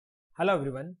Hello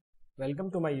everyone, welcome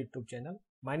to my YouTube channel.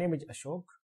 My name is Ashok.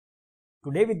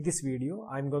 Today with this video,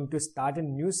 I am going to start a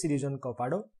new series on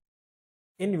Copado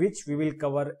in which we will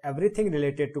cover everything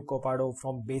related to Copado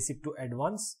from basic to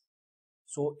advanced.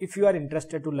 So if you are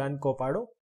interested to learn Copado,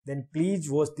 then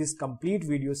please watch this complete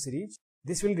video series.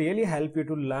 This will really help you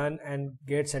to learn and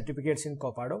get certificates in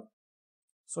Copado.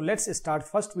 So let's start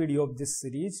first video of this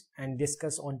series and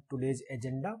discuss on today's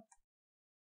agenda.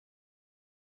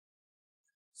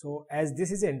 So as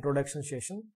this is an introduction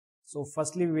session, so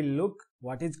firstly we will look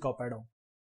what is Copado.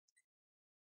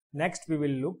 Next we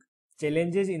will look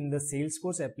challenges in the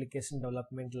Salesforce application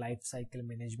development lifecycle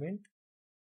management.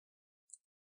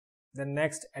 The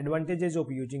next advantages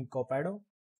of using Copado.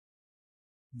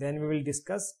 Then we will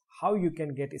discuss how you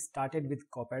can get started with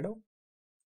Copado.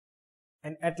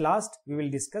 And at last we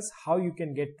will discuss how you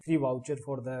can get free voucher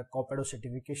for the Copado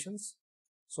certifications.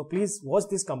 So please watch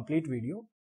this complete video.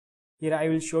 Here I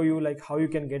will show you like how you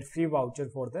can get free voucher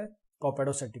for the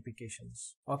Copado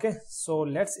certifications. Okay, so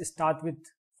let's start with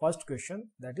first question,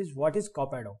 that is what is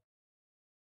Copado?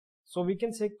 So we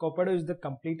can say Copado is the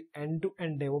complete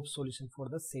end-to-end DevOps solution for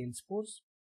the Salesforce,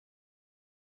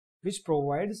 which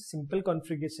provides simple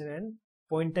configuration and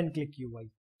point and click UI.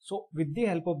 So with the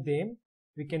help of them,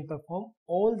 we can perform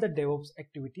all the DevOps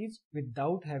activities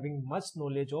without having much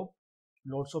knowledge of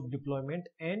lots of deployment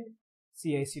and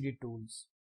CI/CD tools.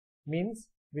 Means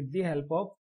with the help of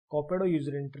Copado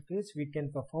user interface, we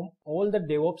can perform all the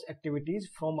DevOps activities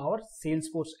from our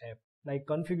Salesforce app, like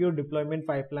configure deployment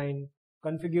pipeline,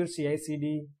 configure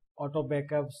CI/CD, auto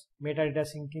backups, metadata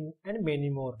syncing, and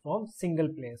many more from single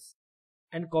place.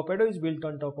 And Copado is built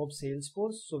on top of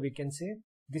Salesforce, so we can say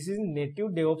this is a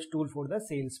native DevOps tool for the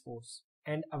Salesforce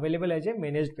and available as a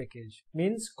managed package.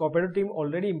 Means Copado team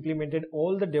already implemented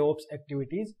all the DevOps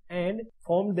activities and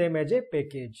formed them as a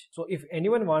package. So if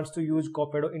anyone wants to use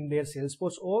Copado in their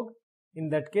Salesforce org, in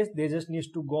that case they just need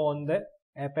to go on the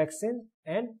App Exchange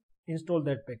and install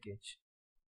that package.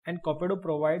 And Copado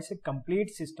provides a complete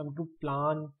system to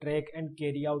plan, track and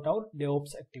carry out our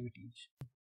DevOps activities.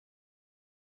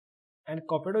 And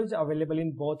Copado is available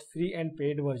in both free and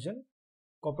paid version.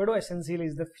 Copado Essential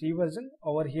is the free version.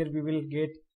 Over here we will get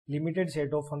limited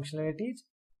set of functionalities,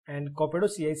 and Copado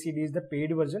CI/CD is the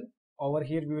paid version. Over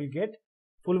here we will get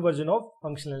full version of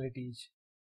functionalities.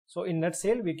 So in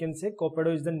nutshell we can say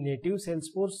Copado is the native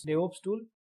Salesforce DevOps tool.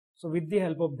 So with the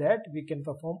help of that we can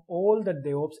perform all the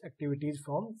DevOps activities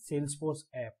from Salesforce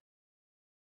app.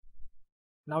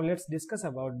 Now let's discuss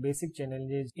about basic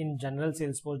challenges in general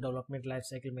Salesforce development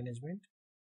lifecycle management.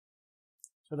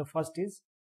 So the first is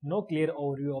no clear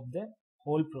overview of the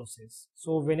whole process.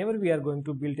 So whenever we are going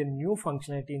to build a new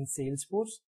functionality in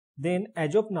Salesforce, then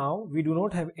as of now we do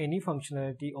not have any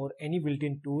functionality or any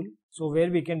built-in tool, so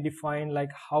where we can define like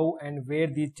how and where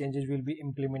these changes will be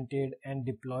implemented and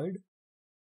deployed.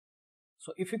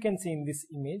 So if you can see in this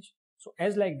image, so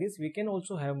as like this we can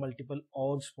also have multiple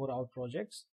orgs for our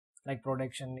projects, like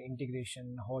production,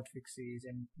 integration, hotfixes,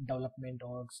 and development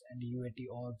orgs and UAT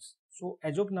orgs. So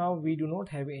as of now we do not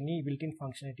have any built-in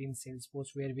functionality in Salesforce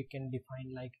where we can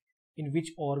define like in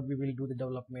which org we will do the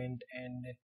development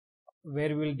and where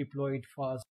we will deploy it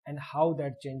first and how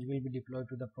that change will be deployed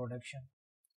to the production.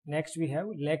 Next we have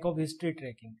lack of history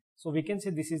tracking. So we can say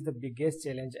this is the biggest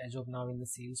challenge as of now in the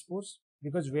Salesforce,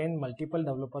 because when multiple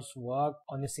developers work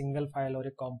on a single file or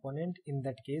a component, in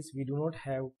that case we do not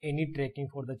have any tracking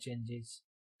for the changes.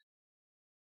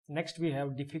 Next we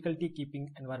have difficulty keeping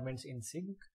environments in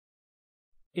sync.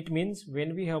 It means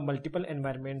when we have multiple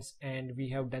environments and we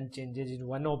have done changes in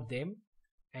one of them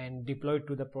and deployed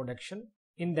to the production,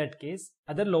 in that case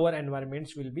other lower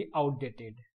environments will be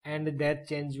outdated and that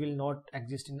change will not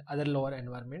exist in other lower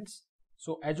environments.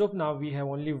 So as of now we have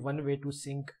only one way to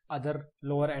sync other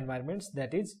lower environments,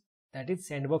 that is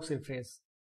sandbox refresh.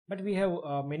 But we have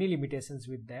many limitations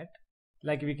with that,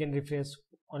 like we can refresh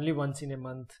only once in a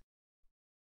month.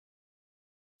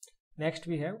 Next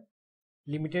we have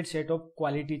limited set of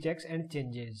quality checks and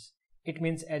changes. It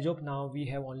means as of now we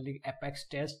have only Apex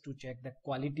test to check the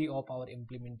quality of our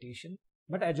implementation,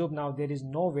 but as of now there is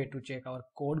no way to check our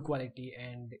code quality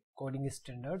and coding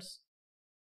standards.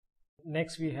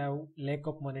 Next we have lack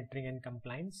of monitoring and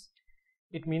compliance.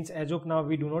 It means as of now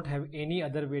we do not have any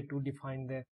other way to define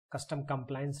the custom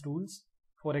compliance rules.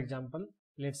 For example,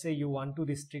 let's say you want to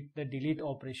restrict the delete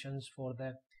operations for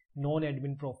the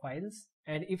non-admin profiles,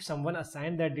 and if someone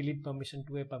assign that delete permission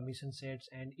to a permission sets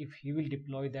and if he will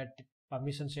deploy that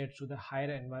permission sets to the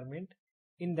higher environment,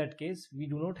 in that case we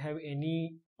do not have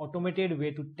any automated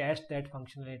way to test that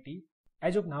functionality.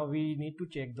 As of now we need to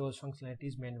check those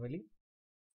functionalities manually.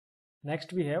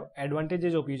 Next we have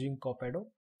advantages of using Copado.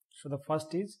 So the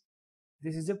first is,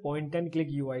 this is a point and click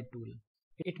UI tool.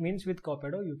 It means with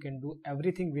Copado you can do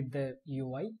everything with the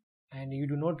UI and you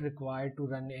do not require to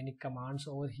run any commands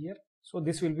over here. So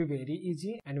this will be very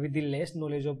easy, and with the less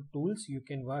knowledge of tools you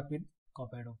can work with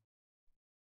Copado.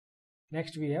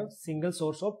 Next we have single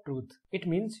source of truth. It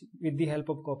means with the help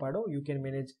of Copado you can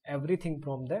manage everything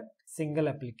from the single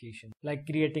application, like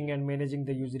creating and managing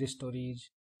the user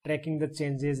storage, tracking the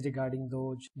changes regarding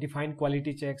those, define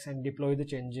quality checks and deploy the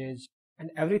changes,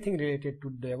 and everything related to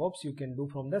DevOps you can do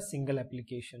from the single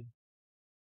application.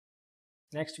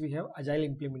 Next we have agile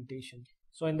implementation.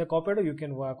 So in the Copado you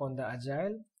can work on the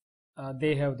agile.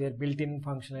 They have their built-in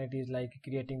functionalities like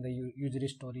creating the user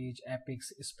storage,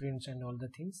 epics, sprints and all the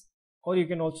things. Or you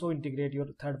can also integrate your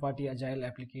third-party agile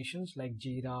applications like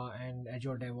Jira and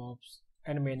Azure DevOps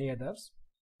and many others.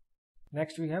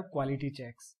 Next we have quality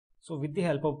checks. So with the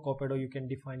help of Copado you can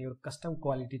define your custom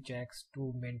quality checks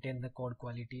to maintain the code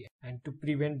quality and to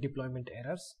prevent deployment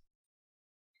errors.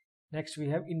 Next we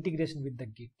have integration with the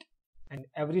Git, and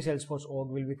every Salesforce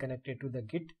org will be connected to the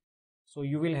Git, so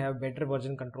you will have better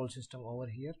version control system over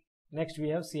here. Next we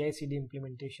have CI/CD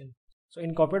implementation. So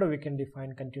in Copado we can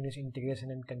define continuous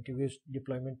integration and continuous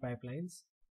deployment pipelines.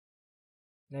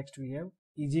 Next we have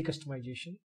easy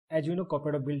customization. As you know,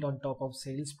 Copado built on top of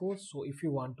Salesforce, so if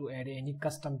you want to add any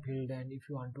custom field and if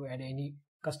you want to add any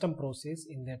custom process,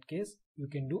 in that case you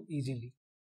can do easily.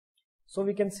 So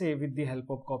we can say with the help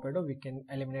of Copado we can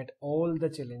eliminate all the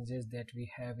challenges that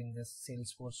we have in the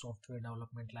Salesforce software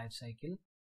development lifecycle.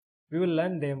 We will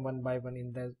learn them one by one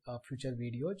in the future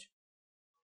videos.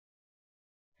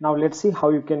 Now let's see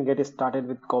how you can get started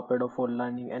with Copado for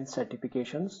learning and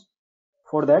certifications.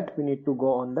 For that we need to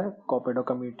go on the Copado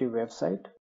community website,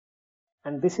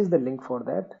 and this is the link for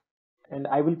that, and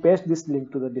I will paste this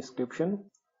link to the description.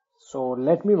 So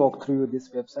let me walk through this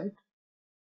website.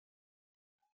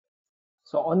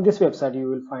 So on this website you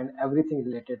will find everything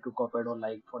related to Copado,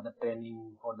 like for the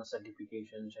training, for the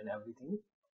certifications and everything.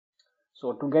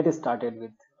 So to get started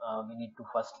with, we need to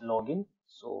first log in.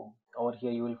 So over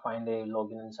here you will find a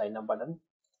login and sign up button.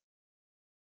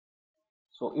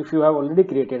 So if you have already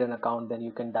created an account, then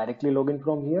you can directly log in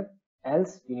from here.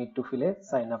 Else you need to fill a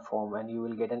sign up form and you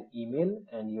will get an email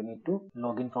and you need to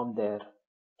log in from there.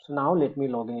 So now let me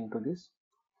log in into this.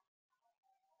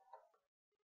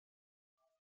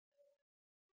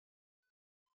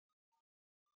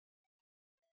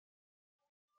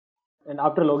 And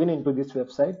after logging into this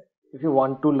website, if you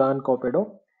want to learn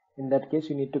Copado, in that case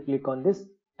you need to click on this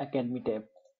Academy tab.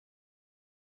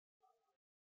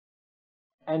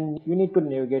 And you need to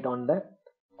navigate on the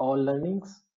all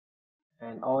learnings,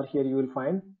 and over here you will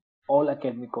find all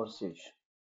academy courses.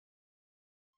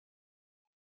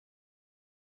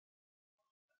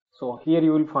 So here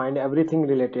you will find everything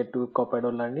related to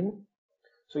Copado learning.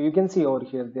 So you can see over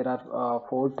here there are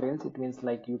 4 trails. It means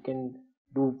like you can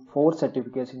do 4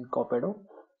 certificates in Copado.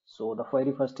 So the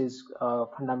very first is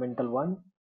fundamental 1,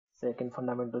 second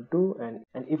fundamental 2,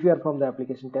 and if you are from the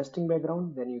application testing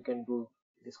background, then you can do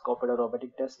this Copado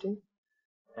robotic testing.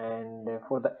 And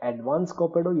for the advanced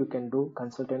Copado you can do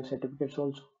consultant certificates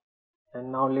also.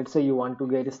 And now let's say you want to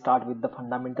get start with the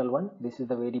fundamental one. This is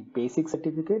the very basic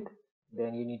certificate.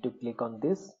 Then you need to click on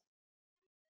this.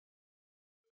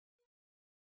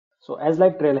 So as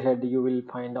like Trailhead, you will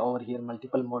find over here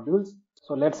multiple modules.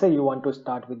 So let's say you want to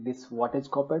start with this what is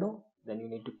Copado, then you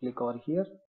need to click over here.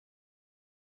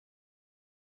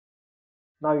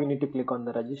 Now you need to click on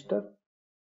the register.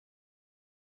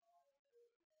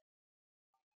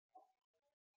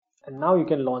 And now you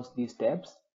can launch these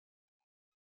tabs.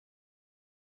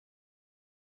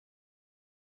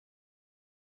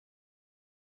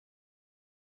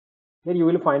 Here you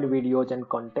will find videos and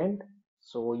content.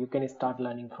 So you can start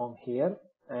learning from here.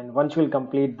 And once you will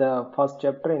complete the first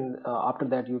chapter, after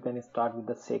that you can start with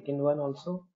the second one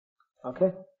also.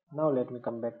 Okay, now let me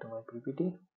come back to my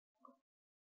PPT.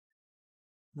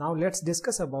 Now let's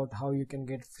discuss about how you can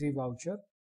get free voucher.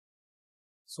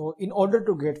 So in order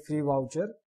to get free voucher,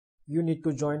 you need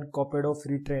to join Copado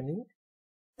free training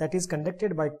that is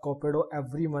conducted by Copado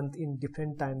every month in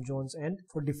different time zones and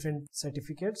for different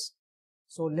certificates.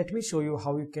 So let me show you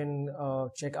how you can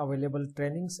check available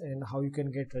trainings and how you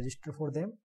can get registered for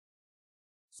them.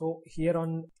 So here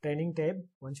on training tab,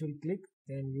 once you will click,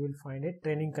 then you will find a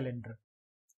training calendar.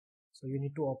 So you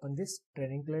need to open this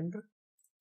training calendar.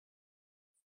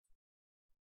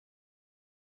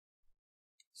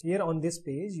 So here on this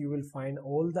page, you will find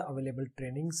all the available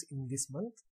trainings in this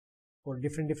month for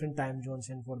different time zones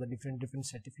and for the different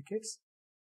certificates.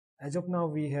 As of now,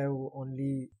 we have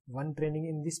only one training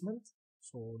in this month.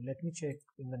 So let me check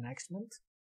in the next month.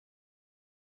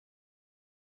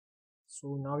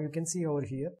 So now you can see over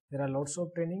here, there are lots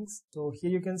of trainings. So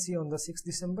here you can see on the 6th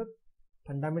December,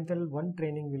 Fundamental 1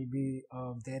 training will be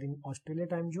there in Australia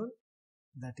time zone.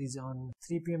 That is on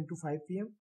 3 p.m. to 5 p.m.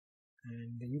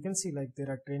 And you can see like there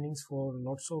are trainings for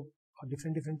lots of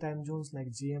different time zones like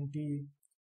GMT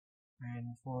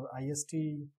and for IST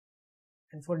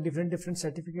and for different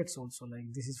certificates also.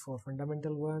 Like this is for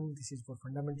Fundamental 1, this is for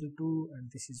Fundamental 2,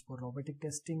 and this is for robotic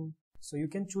testing. So you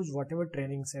can choose whatever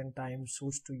trainings and time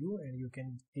suits to you, and you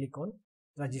can click on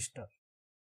register.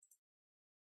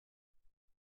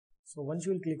 So once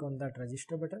you will click on that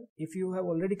register button, if you have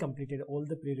already completed all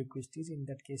the prerequisites, in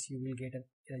that case you will get a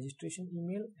registration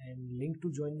email and link to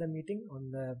join the meeting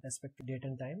on the respective date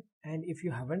and time. And if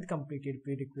you haven't completed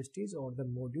prerequisites or the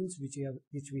modules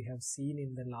which we have seen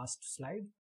in the last slide,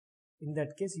 in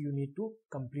that case you need to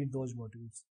complete those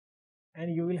modules.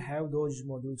 And you will have those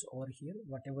modules over here,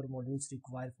 whatever modules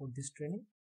required for this training.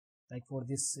 Like for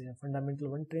this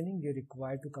Fundamental 1 training, you're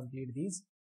required to complete these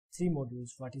 3 modules.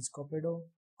 What is Copado,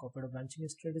 Copado branching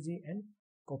strategy, and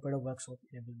Copado workshop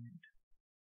enablement.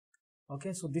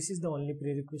 Okay, so this is the only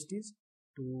prerequisites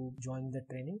to join the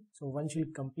training. So once you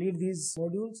complete these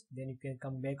modules, then you can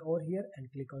come back over here and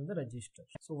click on the register.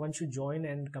 So once you join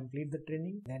and complete the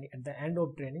training, then at the end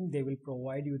of training they will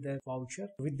provide you the voucher.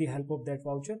 With the help of that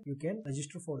voucher you can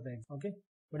register for the exam. Okay,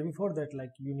 but before that,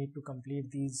 like, you need to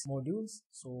complete these modules.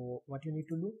 So what you need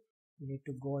to do, you need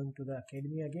to go into the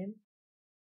academy again,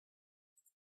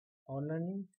 all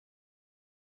learning.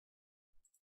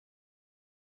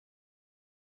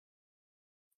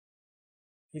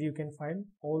 Here you can find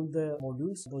all the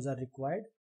modules, those are required,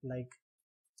 like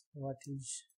what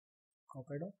is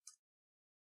Copado.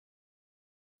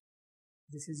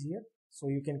 This is here, so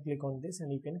you can click on this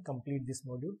and you can complete this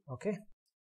module. Okay,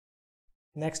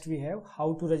 next we have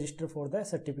how to register for the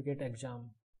certificate exam.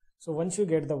 So once you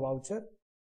get the voucher,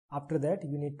 after that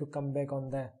you need to come back on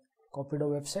the Copado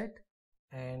website,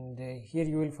 and here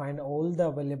you will find all the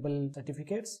available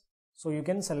certificates. So you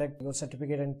can select your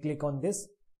certificate and click on this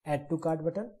add to cart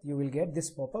button. You will get this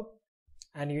pop-up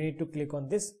and you need to click on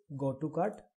this go to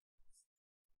cart.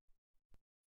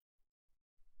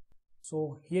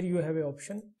 So here you have an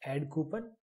option add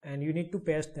coupon, and you need to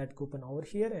paste that coupon over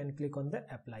here and click on the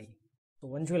apply. So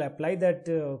once you will apply that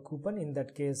coupon, in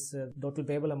that case total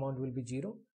payable amount will be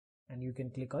 0, and you can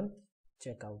click on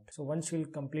checkout. So once you will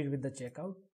complete with the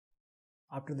checkout,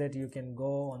 after that you can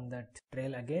go on that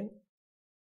trail again.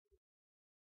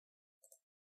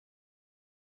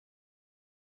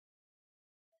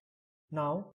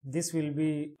 Now this will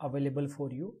be available for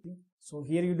you. So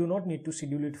here you do not need to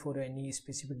schedule it for any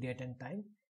specific date and time.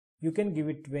 You can give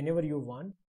it whenever you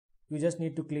want. You just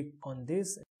need to click on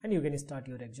this and you can start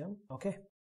your exam. Okay,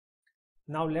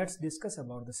 now let's discuss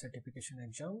about the certification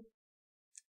exam.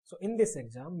 So in this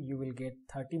exam you will get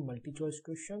 30 multi-choice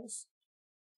questions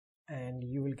and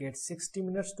you will get 60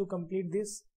 minutes to complete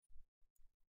this,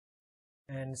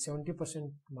 and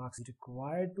 70% marks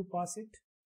required to pass it.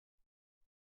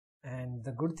 And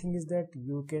the good thing is that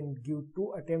you can give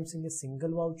 2 attempts in a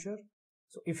single voucher.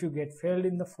 So if you get failed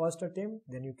in the first attempt,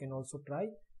 then you can also try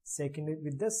second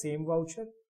with the same voucher.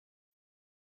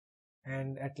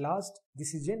 And at last,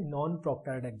 this is a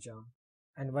non-proctored exam.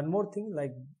 And one more thing,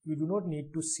 like, you do not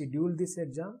need to schedule this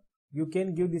exam. You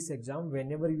can give this exam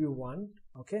whenever you want.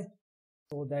 Okay,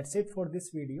 so that's it for this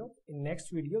video. In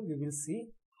next video we will see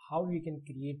how we can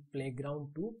create playground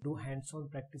to do hands-on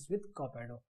practice with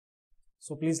Copado.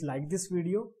 So please like this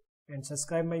video and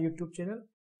subscribe my YouTube channel.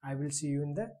 I will see you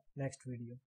in the next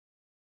video.